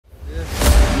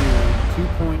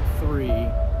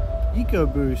2.3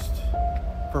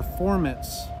 EcoBoost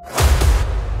Performance.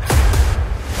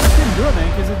 Didn't do it, man,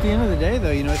 because at the end of the day,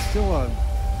 though, you know, it's still a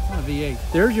V8.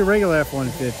 There's your regular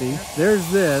F-150. There's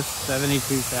this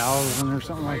 72,000 or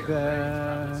something like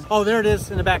that. Oh, there it is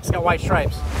in the back. It's got white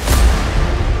stripes.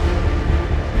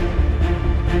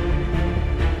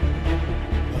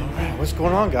 What's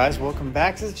going on, guys? Welcome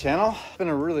back to the channel. It's been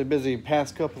a really busy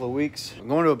past couple of weeks. I'm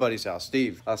going to a buddy's house,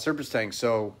 Steve, Surface Tank.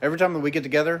 So every time that we get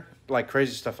together, like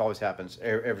crazy stuff always happens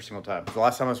every single time. The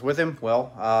last time I was with him,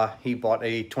 well, he bought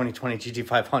a 2020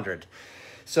 GT500.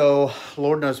 So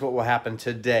Lord knows what will happen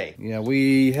today. Yeah,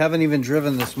 we haven't even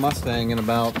driven this Mustang in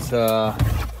about, I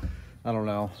don't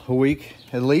know, a week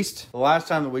at least. The last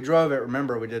time that we drove it,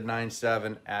 remember, we did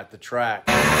 9.7 at the track.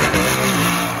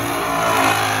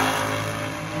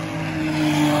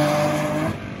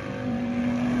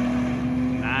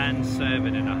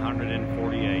 9.7 and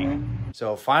 148.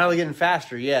 So finally getting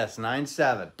faster, yes,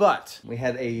 9.7. But we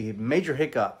had a major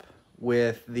hiccup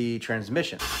with the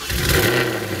transmission.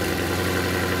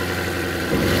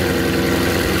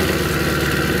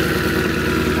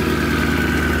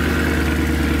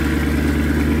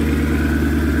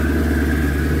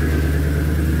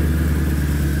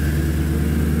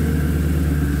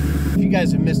 If you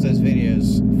guys have missed those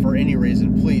videos for any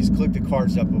reason, please click the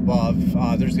cards up above.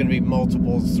 There's going to be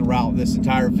multiples throughout this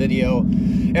entire video.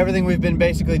 Everything we've been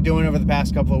basically doing over the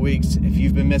past couple of weeks, if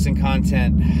you've been missing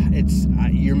content,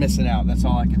 you're missing out. That's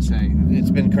all I can say.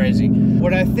 It's been crazy.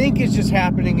 What I think is just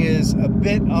happening is a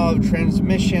bit of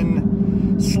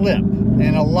transmission slip,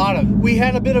 and we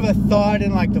had a bit of a thud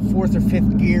in like the 4th or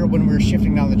 5th gear when we were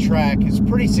shifting down the track. It's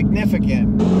pretty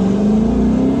significant.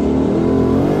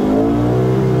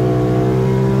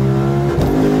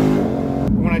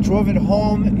 When I drove it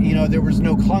home, you know, there was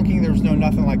no clunking, there was no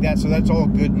nothing like that, so that's all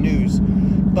good news.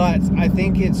 But I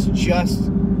think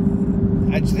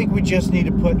I think we just need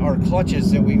to put our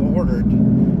clutches that we ordered,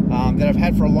 that I've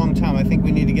had for a long time, I think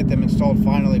we need to get them installed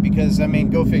finally, because, I mean,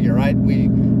 go figure, right? We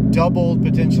doubled,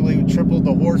 potentially tripled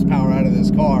the horsepower out of this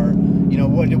car. You know,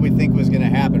 what did we think was going to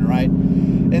happen, right?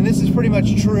 And this is pretty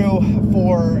much true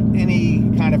for any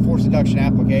kind of force induction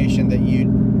application that you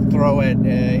throw at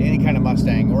any kind of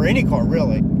Mustang or any car,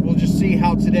 really. We'll just see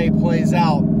how today plays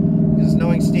out, because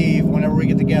knowing Steve, whenever we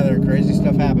get together, crazy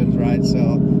stuff happens, right?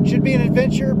 So should be an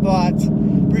adventure, but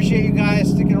appreciate you guys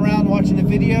sticking around watching the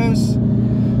videos.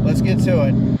 Let's get to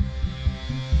it.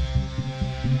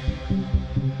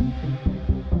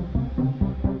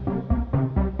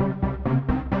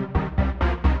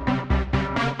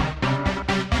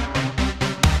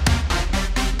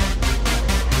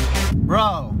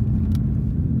 Bro,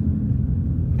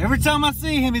 every time I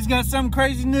see him, he's got something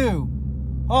crazy new.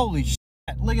 Holy shit,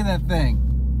 look at that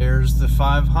thing. There's the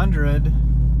 500.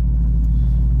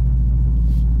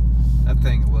 That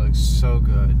thing looks so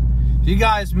good. If you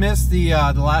guys missed the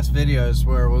last videos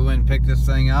where we went and picked this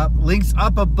thing up, links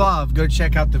up above. Go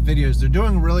check out the videos. They're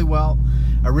doing really well.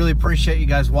 I really appreciate you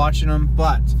guys watching them,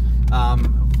 but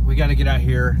we got to get out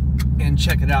here and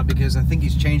check it out, because I think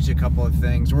he's changed a couple of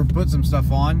things. We're putting some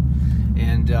stuff on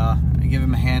and give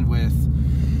him a hand with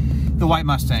the white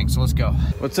Mustang. So let's go.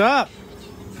 What's up?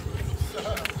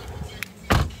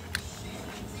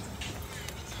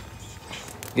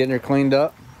 Getting her cleaned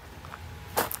up.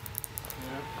 Yeah.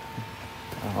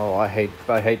 Oh, I hate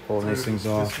pulling these things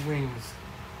off. This wing's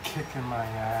kicking my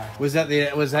ass. Was that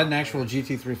an actual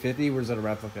GT350, or was that a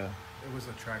replica? It was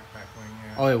a track back wing,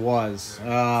 yeah. Oh, it was.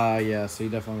 Yeah. So you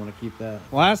definitely want to keep that.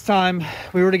 Last time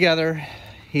we were together,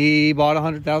 he bought a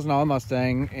 $100,000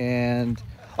 Mustang, and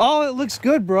oh, it looks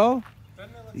good, bro.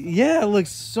 Yeah, it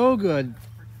looks so good.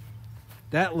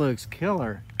 That looks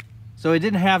killer. So he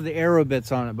didn't have the aero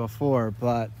bits on it before,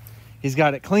 but he's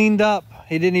got it cleaned up.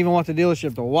 He didn't even want the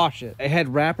dealership to wash it. It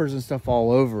had wrappers and stuff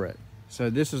all over it.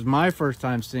 So this is my first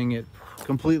time seeing it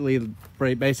completely,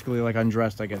 basically like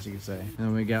undressed, I guess you could say. And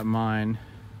then we got mine.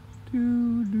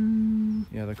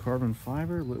 Yeah, the carbon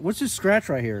fiber. What's this scratch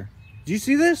right here? Do you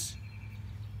see this?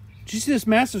 Did you see this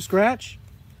massive scratch?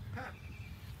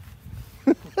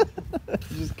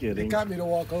 Just kidding. It got me to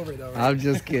walk over though. Right? I'm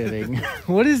just kidding.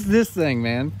 What is this thing,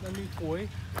 man? A new toy.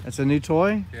 That's a new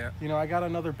toy? Yeah. You know, I got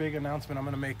another big announcement I'm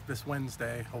going to make this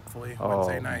Wednesday, hopefully.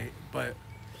 Wednesday night. But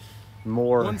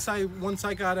more. Once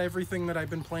I got everything that I've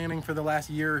been planning for the last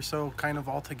year or so kind of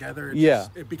all together,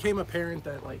 it became apparent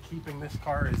that like keeping this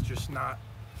car is just not,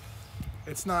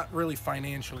 it's not really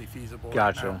financially feasible.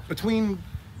 Gotcha. Right now. Between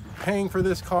paying for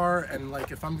this car and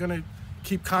like if I'm going to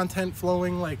keep content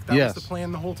flowing, like that was the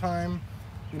plan the whole time.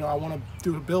 You know, I want to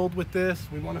do a build with this.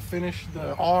 We want to finish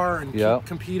the R and keep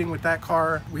competing with that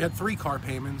car. We had 3 car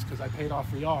payments because I paid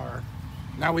off the R.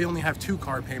 Now we only have 2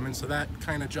 car payments, so that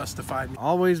kind of justified me.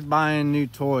 Always buying new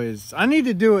toys. I need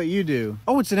to do what you do.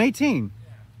 Oh, it's an 18.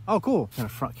 Oh, cool. Got a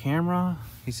front camera.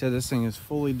 He said this thing is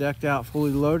fully decked out,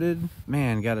 fully loaded.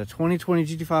 Man, got a 2020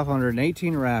 GT500, an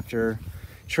 18 Raptor.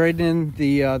 Trading in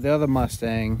the other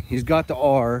Mustang. He's got the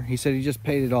R. He said he just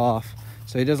paid it off.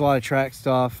 So he does a lot of track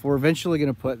stuff. We're eventually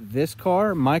going to put this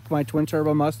car, my twin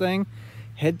turbo Mustang,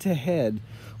 head to head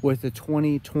with the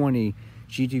 2020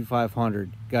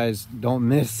 GT500. Guys, don't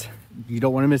miss. You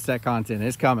don't want to miss that content.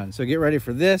 It's coming. So get ready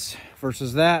for this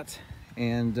versus that.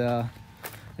 And that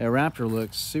Raptor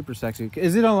looks super sexy.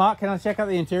 Is it unlocked? Can I check out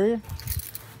the interior?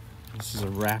 This is a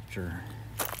Raptor.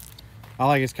 I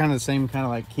like it's kind of the same kind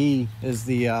of like key as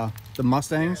the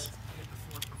Mustangs.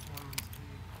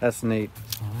 That's neat.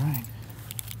 All right.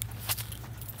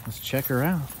 Let's check her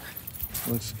out.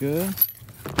 Looks good.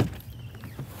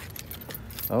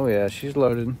 Oh yeah, she's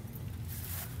loaded.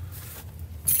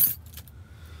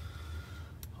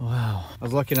 Wow. I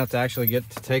was lucky enough to actually get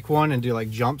to take one and do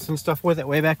like jumps and stuff with it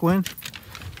way back when.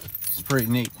 It's pretty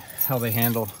neat how they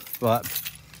handle. But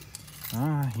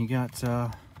you got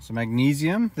some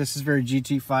magnesium. This is very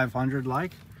GT500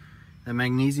 like. The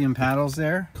magnesium paddles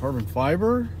there. Carbon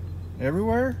fiber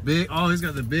everywhere. Big. Oh, he's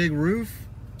got the big roof.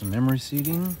 Some memory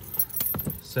seating.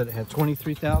 Said it had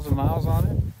 23,000 miles on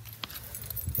it.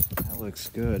 That looks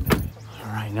good.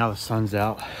 All right, now the sun's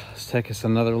out. Let's take us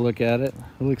another look at it.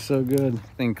 It looks so good.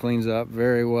 Thing cleans up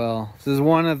very well. This is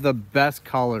one of the best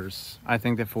colors I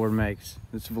think that Ford makes.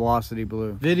 It's Velocity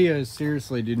Blue. Videos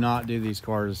seriously do not do these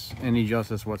cars any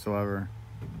justice whatsoever.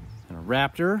 And a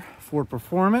Raptor, Ford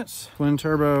Performance, twin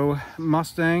turbo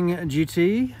Mustang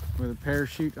GT with a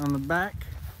parachute on the back.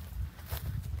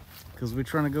 Because we're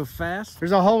trying to go fast.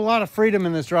 There's a whole lot of freedom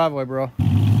in this driveway, bro.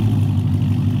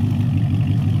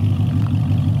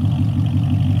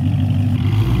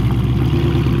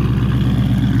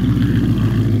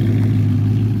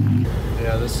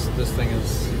 Yeah, this thing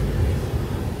is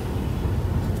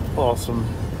awesome.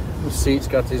 The seats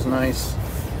got these nice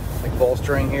like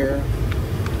bolstering here,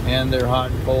 and they're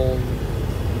hot and cold.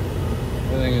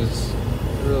 Everything is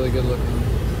really good looking.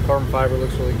 Carbon fiber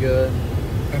looks really good.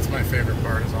 That's my favorite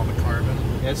part, is all the carbon.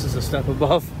 Yeah, this is a step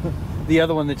above the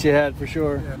other one that you had for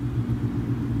sure. Yeah.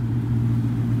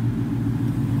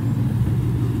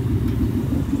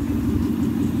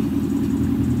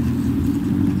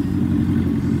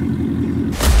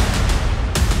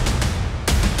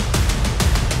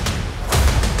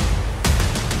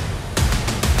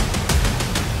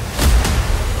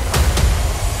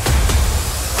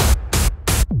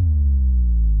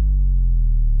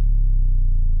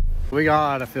 We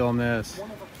gotta film this. One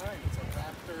of a kind. It's a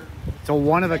Raptor. It's a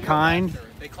one of a kind.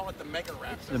 Raptor. They call it the Mega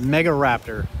Raptor. The Mega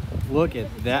Raptor. Look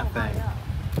at that thing.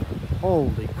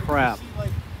 Holy crap. See,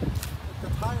 like, the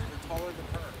tires are taller than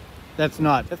her. That's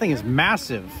not. That thing is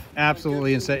massive.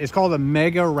 Absolutely insane. It's called a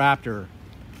Mega Raptor.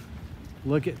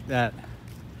 Look at that.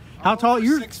 How tall?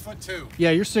 You're 6'2". Yeah,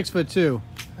 you're 6'2".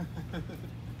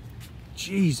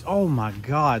 Jeez, oh my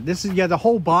God. This is, yeah, the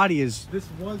whole body is This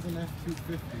was an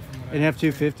F-250. an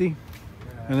F-250. Yeah.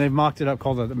 And they've mocked it up,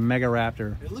 called the Mega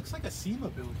Raptor. It looks like a SEMA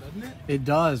build, doesn't it? It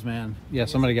does, man. Yeah,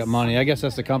 somebody got money. I guess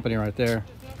that's the company right there.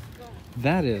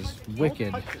 That is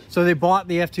wicked. So they bought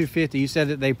the F-250. You said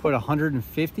that they put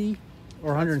 150 or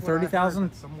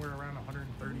 130,000? Somewhere around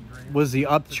 130 grand. Was the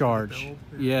upcharge. build.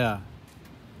 Yeah.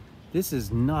 This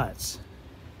is nuts.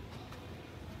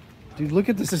 Dude, look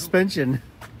at the suspension.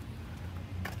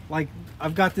 Like,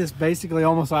 I've got this basically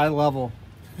almost eye level.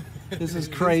 This is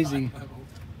crazy.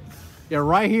 Yeah,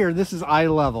 right here, this is eye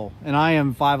level, and I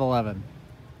am 5'11".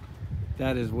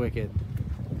 That is wicked.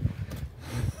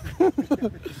 You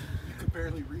could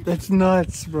barely reach. That's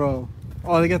nuts, bro.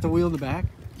 Oh, they got the wheel in the back?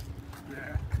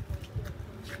 Yeah.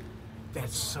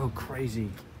 That's so crazy.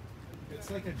 It's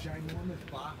like a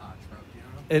ginormous Baja truck, you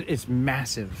know? It's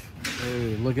massive.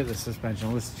 Dude, look at the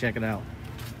suspension. Let's check it out.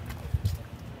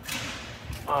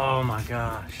 Oh my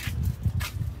gosh.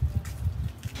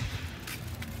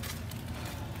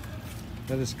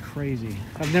 That is crazy.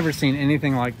 I've never seen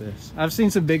anything like this. I've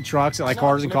seen some big trucks at like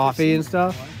Cars and Coffee and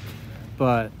stuff,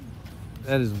 but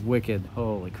that is wicked.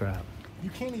 Holy crap. You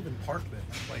can't even park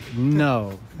this. Like,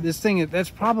 No, this thing, that's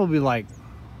probably like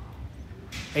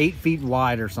 8 feet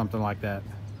wide or something like that.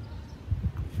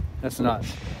 That's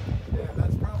nuts. yeah,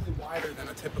 that's probably wider than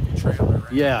a typical trailer,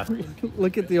 right? Yeah.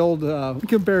 Look at the old,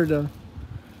 compared to,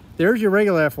 there's your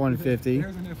regular F-150.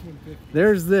 There's an F-150.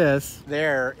 There's this.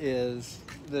 There is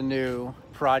the new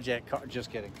project car.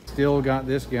 Just kidding. Still got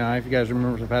this guy, if you guys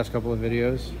remember the past couple of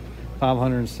videos,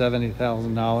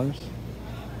 $570,000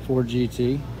 Ford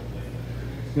GT.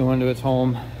 Go into its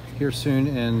home here soon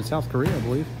in South Korea, I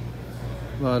believe.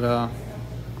 But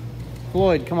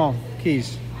Floyd, come on,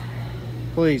 keys,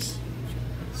 please.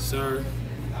 Sir.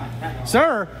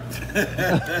 Sir.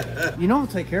 You know I'll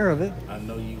take care of it. I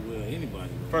know you will. Anybody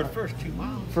will. For the first 2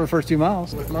 miles. For the first 2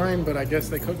 miles. With mine, but I guess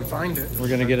they couldn't find it. We're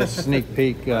gonna get a sneak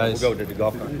peek, guys. We'll go to the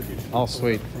golf cart. Oh,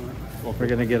 sweet. We're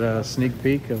gonna get a sneak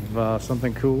peek of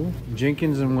something cool.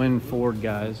 Jenkins and Wynn Ford,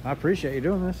 guys. I appreciate you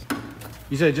doing this.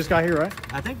 You said it just got here, right?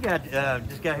 I think I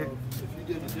just got here. If you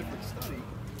did a different study.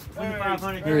 When the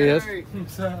 500 Here he is.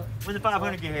 When the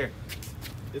 500 get here?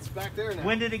 It's back there now.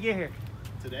 When did it get here?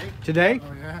 Today? Today?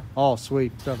 Oh, yeah. Oh,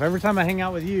 sweet stuff. Every time I hang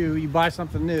out with you, you buy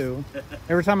something new.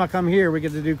 Every time I come here, we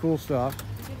get to do cool stuff.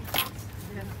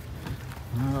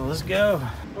 Let's go.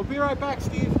 We'll be right back,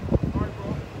 Steve.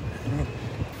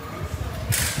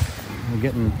 We're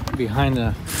getting behind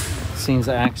the scenes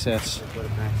of access. Put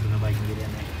it back so nobody can get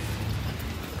in there.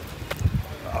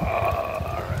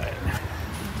 All right.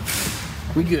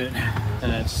 We good.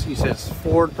 And it's, you said it's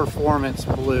Ford Performance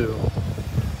Blue.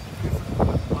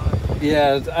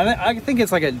 Yeah, I think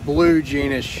it's like a blue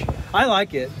jeanish. I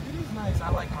like it. It is nice.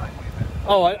 I like mine way better.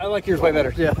 Oh, I like yours way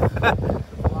better. Yeah.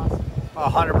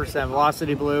 100%.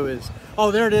 Velocity Blue is.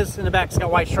 Oh, there it is in the back. It's got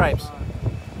white stripes.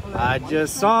 I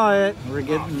just saw it. We're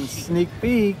getting a sneak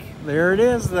peek. There it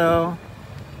is, though.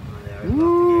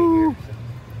 Woo!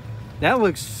 That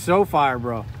looks so fire,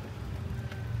 bro.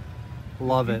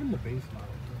 Love it. Even the base model.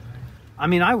 I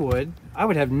mean, I would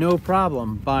have no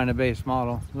problem buying a base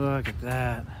model. Look at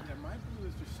that. Yeah, my blue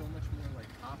is just so much more like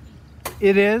poppy.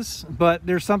 It is, but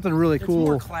there's something really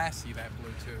cool. It's more classy, that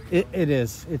blue too. It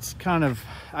is. It's kind of.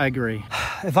 I agree.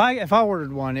 If I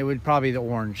ordered one, it would probably be the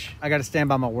orange. I got to stand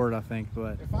by my word, I think.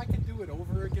 But If I could do it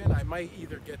over again, I might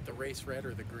either get the race red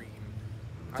or the green.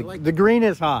 I like the green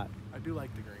is hot. I do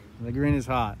like the green. The green is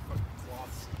hot. Fucking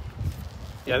cloths.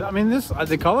 Yeah, I mean this.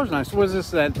 The color's nice. What is this?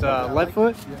 That lead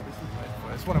foot? Yeah, this is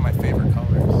Leadfoot. It's one of my favorite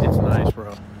colors. It's nice,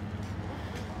 bro.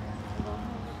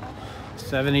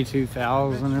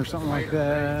 72,000 or something like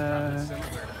that.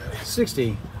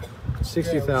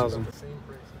 60,000.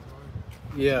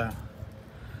 Yeah.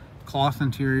 Cloth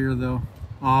interior though.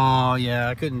 Oh yeah,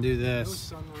 I couldn't do No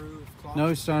this. sunroof. cloth No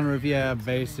interior, sunroof, yeah,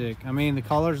 basic. I mean the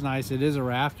color's nice. It is a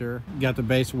Raptor. Got the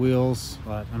base wheels,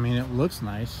 but I mean it looks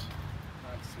nice.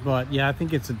 But yeah, I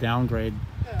think it's a downgrade.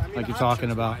 Yeah, I mean, like you're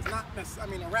talking about. options-wise, I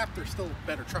mean, a Raptor's still a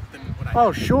better truck than what I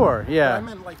Oh had. sure, But yeah. I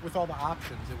meant like with all the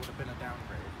options, it would have been a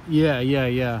downgrade.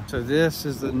 Yeah. So this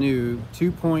is the new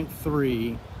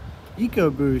 2.3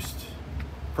 EcoBoost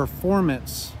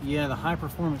Performance. Yeah, the high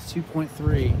performance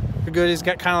 2.3. Good. It's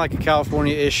got kind of like a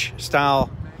California-ish style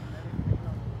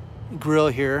grill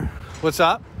here. What's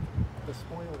up? The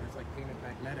spoiler is like painted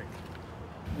magnetic.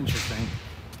 Interesting.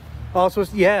 Oh, so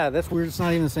it's, yeah, that's weird. It's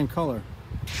not even the same color.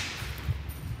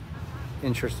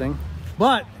 Interesting.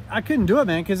 But I couldn't do it,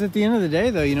 man, because at the end of the day,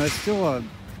 though, you know, it's still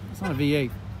it's not a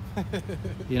V8.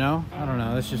 You know? I don't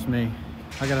know. That's just me.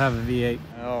 I gotta have a V8.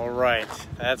 All right.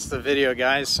 That's the video,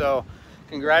 guys. So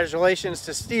congratulations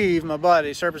to Steve, my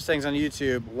buddy, Surface Things on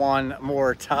YouTube, one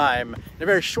more time in a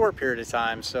very short period of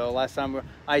time. So last time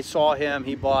I saw him,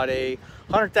 he bought a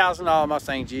 $100,000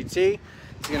 Mustang GT.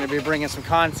 He's going to be bringing some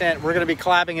content. We're going to be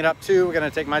collabing it up too. We're going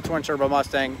to take my twin turbo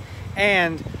Mustang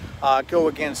and go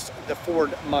against the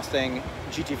Ford Mustang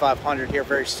GT500 here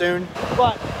very soon.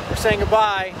 But we're saying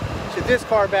goodbye to this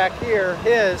car back here.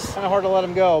 His, kind of hard to let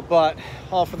him go, but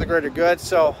all for the greater good.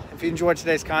 So if you enjoyed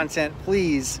today's content,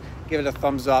 please give it a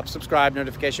thumbs up, subscribe,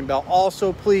 notification bell.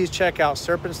 Also, please check out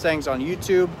Serpent's Things on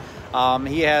YouTube.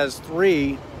 He has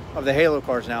 3 of the Halo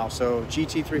cars now. So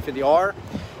GT350R,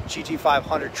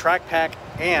 GT500 Track Pack,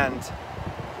 and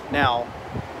now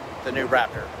the new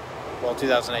Raptor. Well,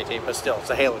 2018, but still, it's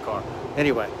a Halo car.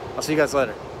 Anyway, I'll see you guys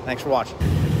later. Thanks for watching.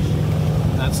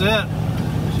 That's it.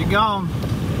 She gone.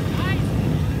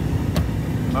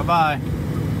 Bye-bye.